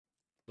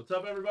What's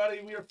up,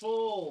 everybody? We are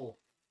full.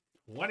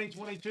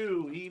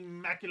 2022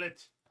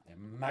 Immaculate.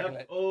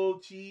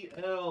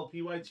 FOTL.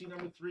 PYT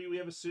number 3. We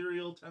have a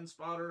serial 10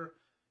 spotter.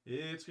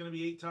 It's going to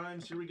be 8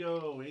 times. Here we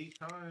go. 8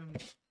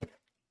 times.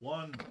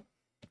 1,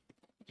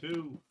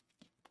 2,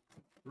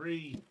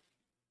 3,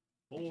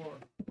 4,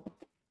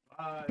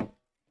 5,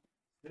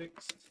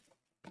 6,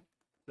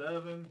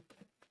 7,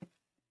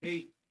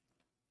 8.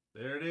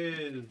 There it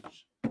is.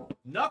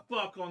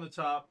 Nutbuck on the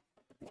top.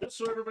 Just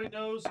so everybody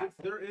knows, if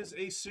there is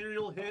a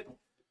serial hit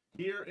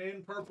here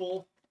in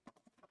purple,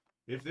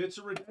 if it's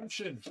a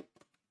redemption,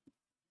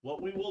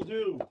 what we will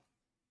do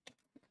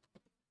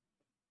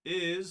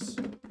is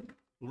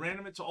we'll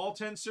random it to all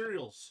 10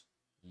 serials.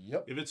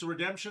 Yep. If it's a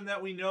redemption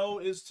that we know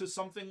is to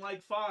something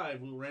like 5,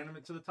 we'll random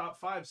it to the top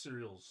 5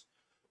 serials.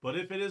 But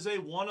if it is a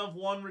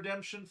 1-of-1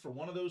 redemption for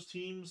one of those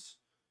teams,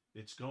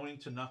 it's going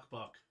to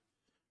Nutbuck.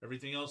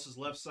 Everything else is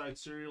left side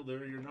serial. There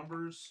are your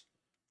numbers.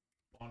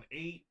 On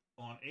 8,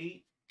 on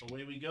 8.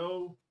 Away we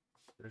go.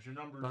 There's your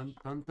numbers. Dun,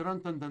 dun,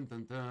 dun, dun, dun,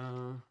 dun,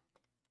 dun.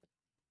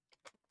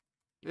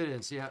 It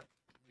is, yeah.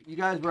 You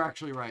guys were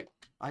actually right.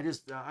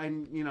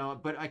 You know,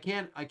 but I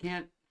can't.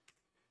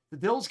 The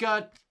Dill's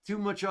got too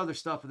much other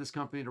stuff for this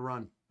company to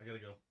run. I gotta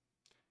go.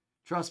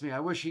 Trust me, I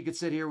wish he could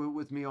sit here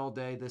with me all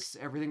day.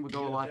 Everything would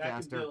go a lot Jack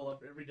faster. And Bill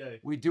up every day.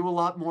 We do a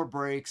lot more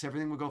breaks.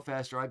 Everything would go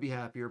faster. I'd be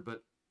happier,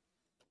 but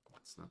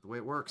that's not the way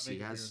it works. He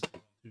gets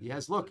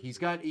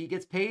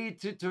paid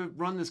to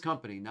run this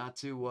company, not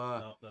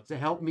to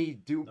help me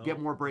get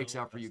more breaks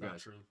out for you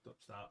guys. True.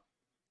 Stop.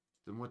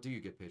 Then what do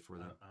you get paid for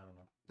then? I don't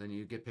know. Then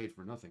you get paid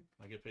for nothing.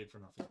 I get paid for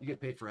nothing. You get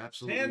paid for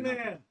absolutely nothing.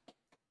 Man,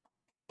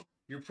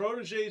 your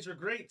proteges are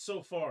great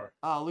so far.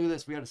 Oh, look at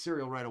this. We got a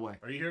cereal right away.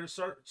 Are you here to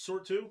sort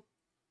too?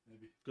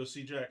 Maybe. Go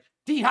see Jack.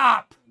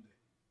 D-Hop.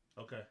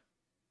 Okay.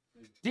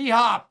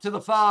 D-Hop to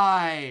the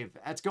 5.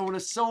 That's going to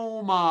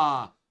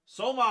Soma.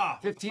 Soma.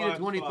 15 to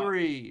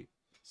 23.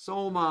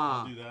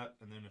 Soma. I'll do that,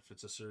 and then if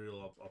it's a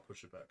cereal, I'll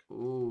push it back.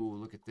 Ooh,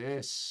 look at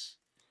this.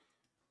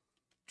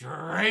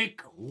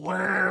 Drake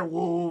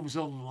Werewolves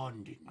of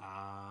London.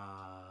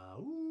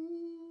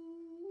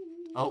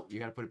 Oh, you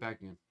got to put it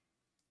back again.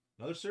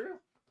 Another cereal?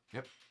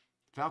 Yep.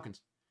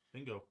 Falcons.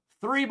 Bingo.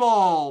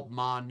 3-ball.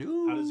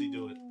 Manu. How does he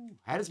do it?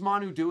 How does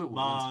Manu do it with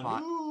one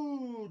spot?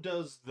 Manu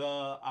does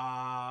the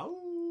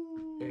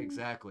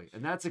Exactly.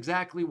 And that's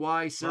exactly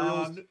why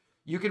cereals...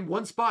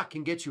 one spot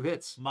can get you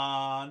hits.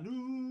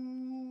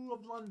 Manu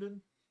of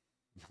London.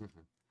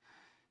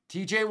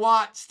 TJ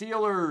Watt,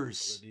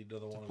 Steelers.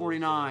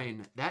 49.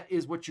 Those, that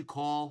is what you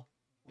call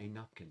a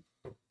napkin.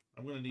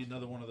 I'm going to need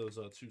another one of those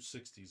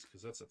 260s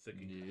because that's a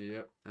thickie.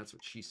 Yep, that's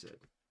what she said.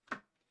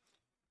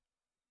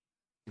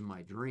 In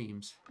my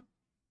dreams.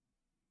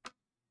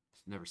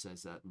 Never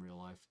says that in real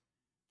life.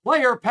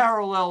 Player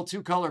parallel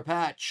 2-color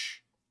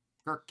patch.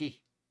 Kirky.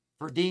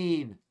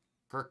 Verdeen.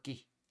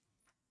 Kirky.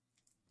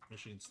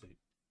 Michigan State.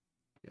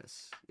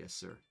 Yes. Yes,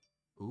 sir.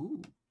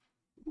 Ooh.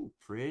 Ooh,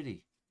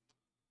 pretty.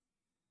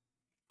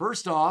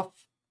 First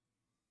off.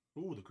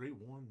 Ooh, the Great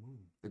Warren Moon.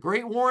 The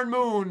Great Warren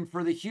Moon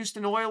for the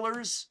Houston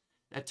Oilers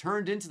that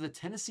turned into the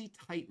Tennessee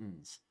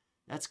Titans.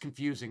 That's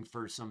confusing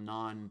for some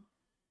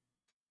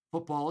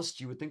non-footballists.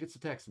 You would think it's the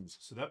Texans.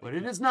 But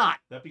it is not.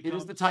 It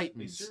is the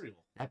Titans.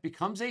 That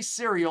becomes a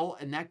cereal,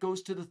 and that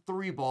goes to the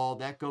 3-ball.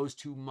 That goes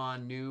to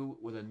Manu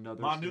with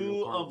another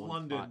Manu of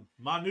London. Spot.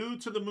 Manu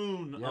to the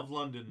moon of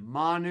London.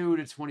 Manu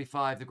to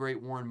 25, the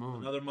Great Warren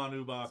Moon. Another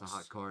Manu box. That's a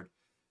hot card.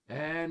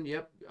 And,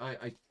 yep,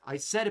 I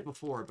said it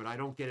before, but I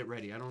don't get it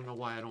ready. I don't know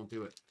why I don't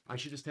do it. I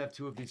should just have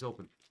 2 of these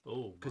open.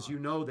 Oh, because you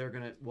know they're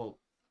going to, well,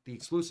 the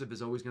exclusive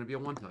is always going to be a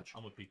 1-touch.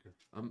 I'm a peeker.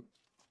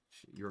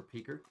 You're a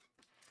peeker?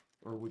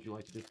 Or would you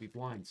like to just be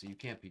blind so you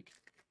can't peek?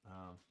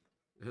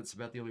 That's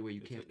about the only way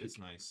you can't peek. It's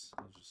nice.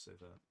 I'll just say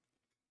that.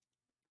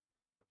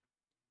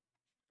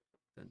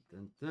 Dun,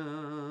 dun,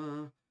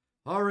 dun.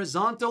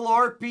 Horizontal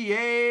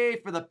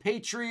RPA for the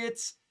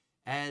Patriots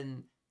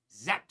and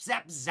Zap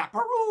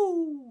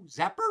Zapparoo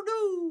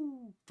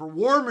Zapperoo for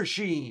War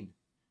Machine.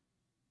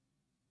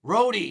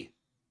 Rhodey.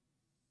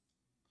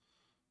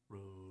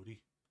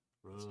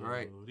 That's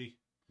right.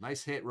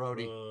 Nice hit,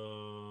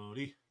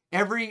 Rhodey.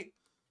 Every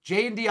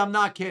J&D, I'm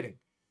not kidding.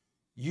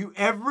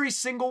 Every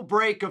single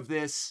break of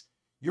this,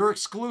 your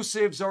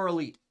exclusives are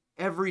elite.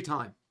 Every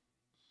time.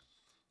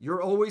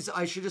 You're always,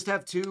 I should just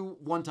have 2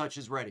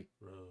 1-touches ready.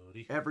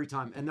 Every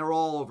time. And they're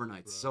all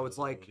overnights. So it's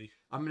like,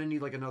 I'm going to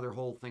need like another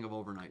whole thing of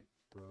overnight.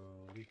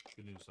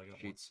 Good news, I got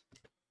sheets.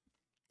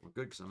 Well,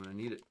 good, because I'm going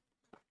to need it.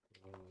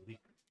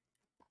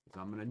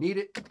 I'm going to need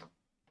it.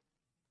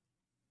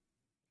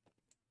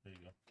 There you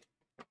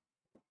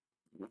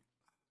go.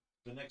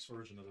 The next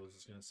version of those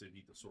is going to say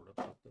beat the sword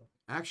up.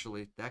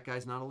 Actually, that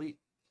guy's not elite.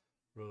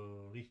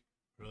 Rhodey.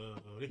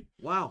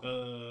 Wow.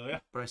 Yeah.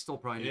 But I still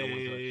probably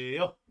need a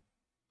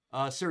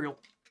 1-touch. Cereal.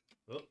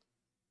 Oh.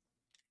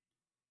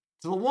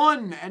 To the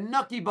 1 and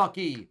Nucky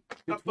Bucky.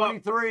 To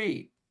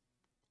 23.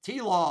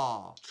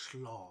 T-Law.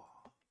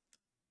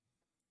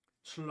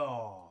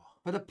 Slaw.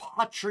 For the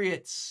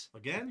Patriots.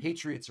 Again? The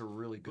Patriots are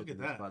really good in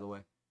this, that. by the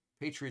way.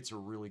 Patriots are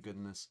really good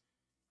in this.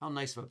 How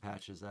nice of a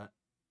patch is that?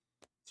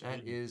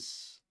 That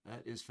It's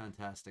is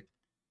fantastic.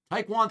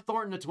 Taekwon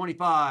Thornton to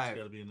 25. It's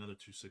got to be another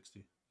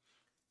 260.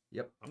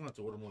 Yep. I'm going to have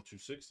to order more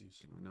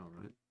 260s. I know,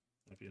 right?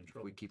 Might be in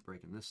trouble. We keep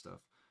breaking this stuff.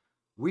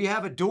 We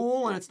have a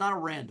duel, and it's not a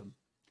random.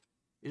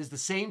 It is the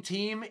same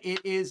team.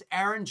 It is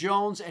Aaron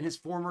Jones and his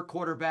former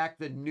quarterback,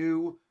 the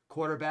new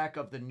quarterback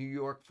of the New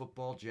York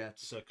Football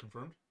Jets. Is that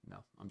confirmed? No,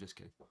 I'm just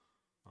kidding.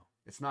 Oh.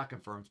 It's not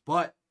confirmed,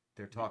 but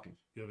they're talking.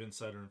 You have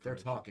insider information. They're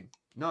talking.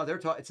 No, they're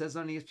talking. It says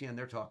on ESPN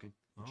they're talking.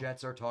 Oh.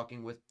 Jets are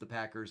talking with the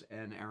Packers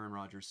and Aaron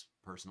Rodgers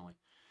personally.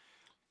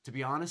 To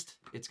be honest,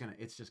 it's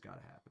just got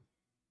to happen.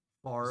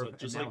 Favre,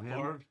 just and like now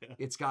him, Favre? Yeah.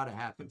 it's got to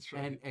happen. That's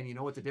right. And you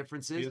know what the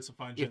difference He is? has to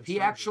find If he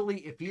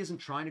isn't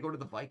trying to go to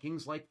the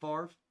Vikings like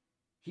Favre,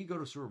 he go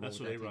to Super Bowl. That's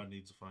with what that A-Rod team.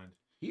 needs to find.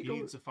 He He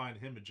needs to find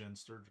him a Jen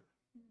Sturger.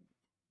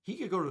 He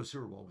could go to the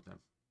Super Bowl with them.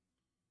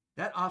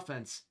 That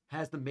offense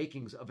has the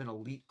makings of an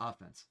elite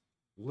offense.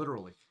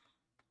 Literally.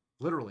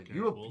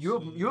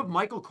 You have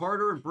Michael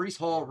Carter and Breece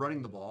Hall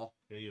running the ball.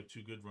 Yeah, you have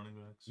two good running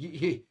backs.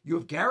 You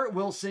have Garrett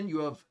Wilson. You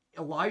have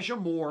Elijah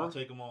Moore. I'll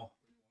take them all.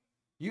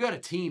 You got a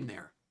team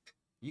there.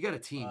 You got a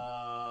team.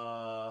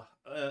 I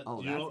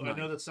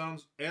know that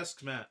sounds.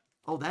 Ask Matt.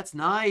 Oh, that's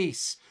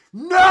nice.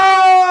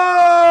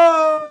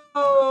 No!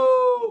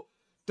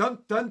 Dun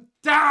dun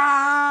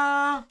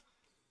dun!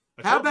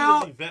 How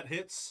about vet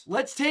hits?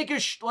 let's take a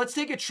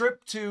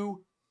trip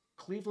to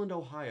Cleveland,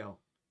 Ohio,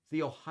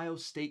 the Ohio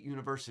State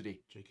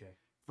University. JK.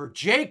 For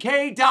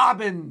J.K.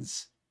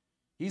 Dobbins.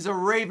 He's a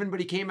Raven, but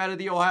he came out of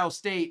the Ohio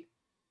State.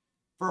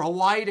 For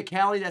Hawaii to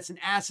Cali, that's an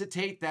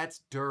acetate.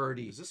 That's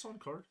dirty. Is this on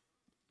card?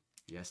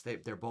 Yes,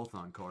 they're both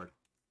on card.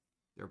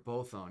 They're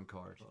both on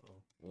card.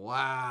 Uh-oh.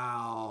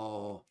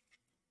 Wow.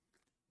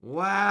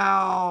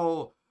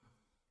 Wow.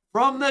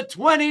 From the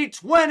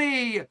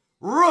 2020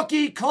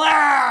 rookie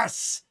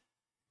class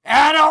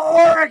out of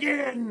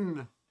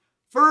Oregon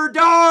for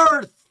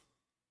Darth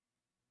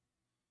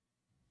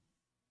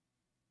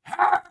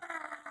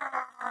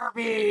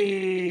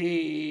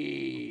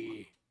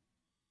Harvey.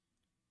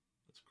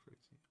 That's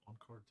crazy. On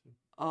card too.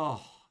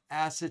 Oh,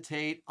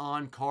 acetate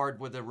on card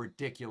with a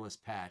ridiculous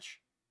patch.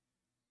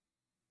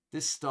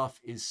 This stuff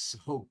is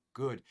so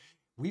good.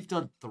 We've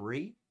done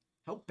 3.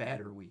 How bad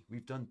are we?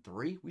 We've done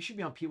 3. We should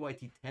be on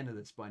PYT 10 of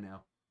this by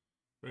now.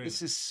 Very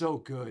This nice. is so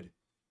good.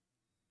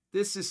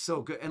 This is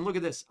so good. And look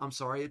at this. I'm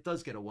sorry, it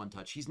does get a 1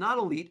 touch. He's not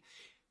elite.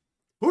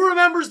 Who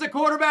remembers the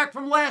quarterback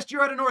from last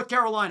year out of North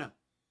Carolina?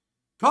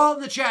 Call it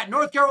in the chat.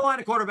 North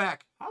Carolina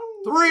quarterback.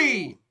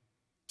 3,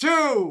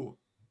 2,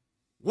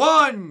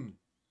 1.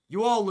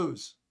 You all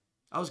lose.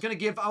 I was gonna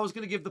give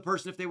the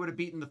person, if they would have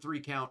beaten the 3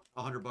 count,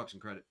 $100 in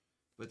credit.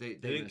 But they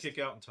didn't missed. kick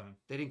out in time.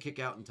 They didn't kick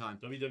out in time.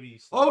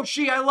 WWE. Oh,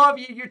 I love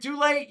you. You're too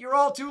late. You're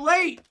all too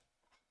late.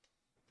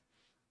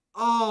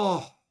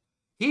 Oh,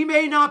 he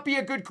may not be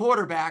a good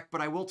quarterback,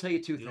 but I will tell you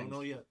 2 things. You don't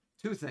know yet.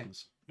 2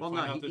 things. You'll Well,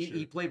 find no, out this year.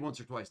 he played once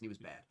or twice and he was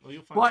bad. Well,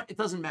 you'll find But out. it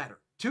doesn't matter.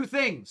 2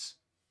 things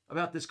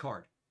about this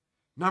card.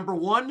 Number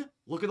 1,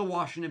 look at the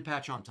Washington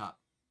patch on top,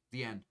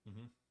 the end.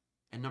 Mhm.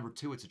 And number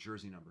 2, it's a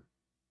jersey number.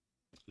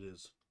 It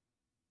is.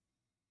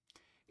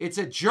 It's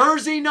a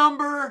jersey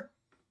number,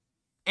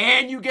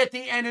 and you get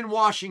the N in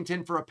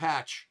Washington for a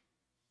patch.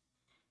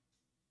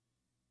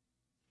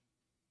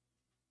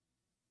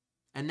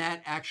 And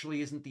that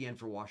actually isn't the N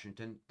for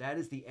Washington. That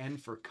is the N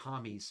for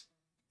commies,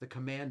 the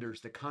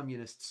commanders, the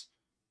communists.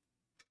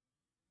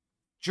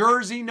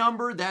 Jersey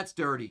number, that's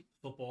dirty.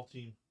 Football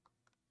team.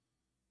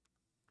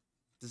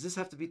 Does this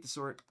have to beat the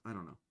sort? I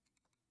don't know.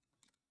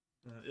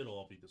 It'll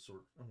all be the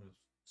sort. I'm going to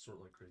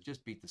sort like crazy.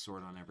 Just beat the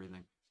sort on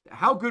everything.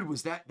 How good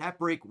was that? That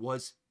break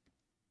was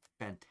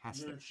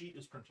fantastic. Your sheet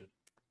is printed.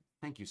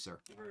 Thank you, sir.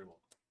 You're very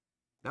welcome.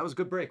 That was a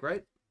good break,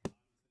 right?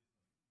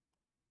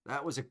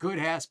 That was a good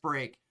ass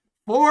break.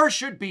 4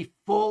 should be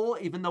full,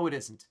 even though it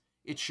isn't.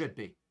 It should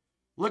be.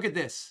 Look at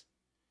this.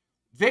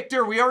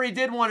 Victor, we already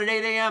did one at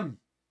 8 a.m.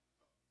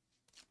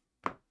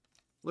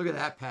 Look at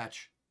that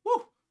patch.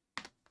 Woo!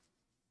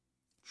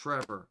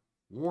 Trevor,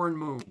 Warren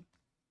Moon,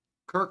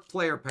 Kirk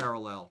Player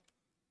Parallel,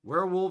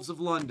 Werewolves of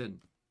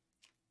London,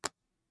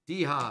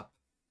 D-Hop.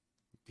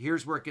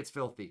 Here's where it gets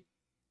filthy.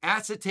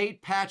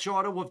 Acetate patch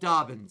auto of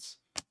Dobbins.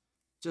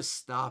 Just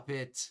stop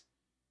it.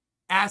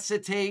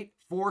 Acetate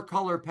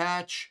 4-color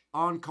patch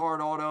on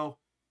card auto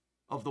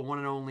of the one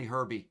and only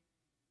Herbie.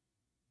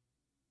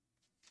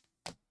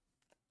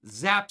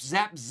 Zap,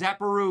 zap,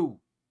 zapperoo.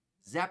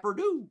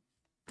 Zapperdoo.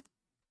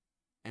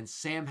 And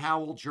Sam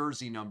Howell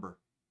jersey number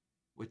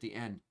with the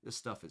N. This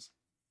stuff is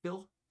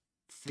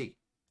filthy.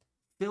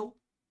 Filthy.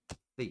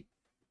 Thank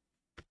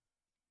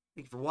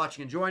you for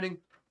watching and joining.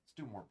 Let's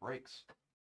do more breaks.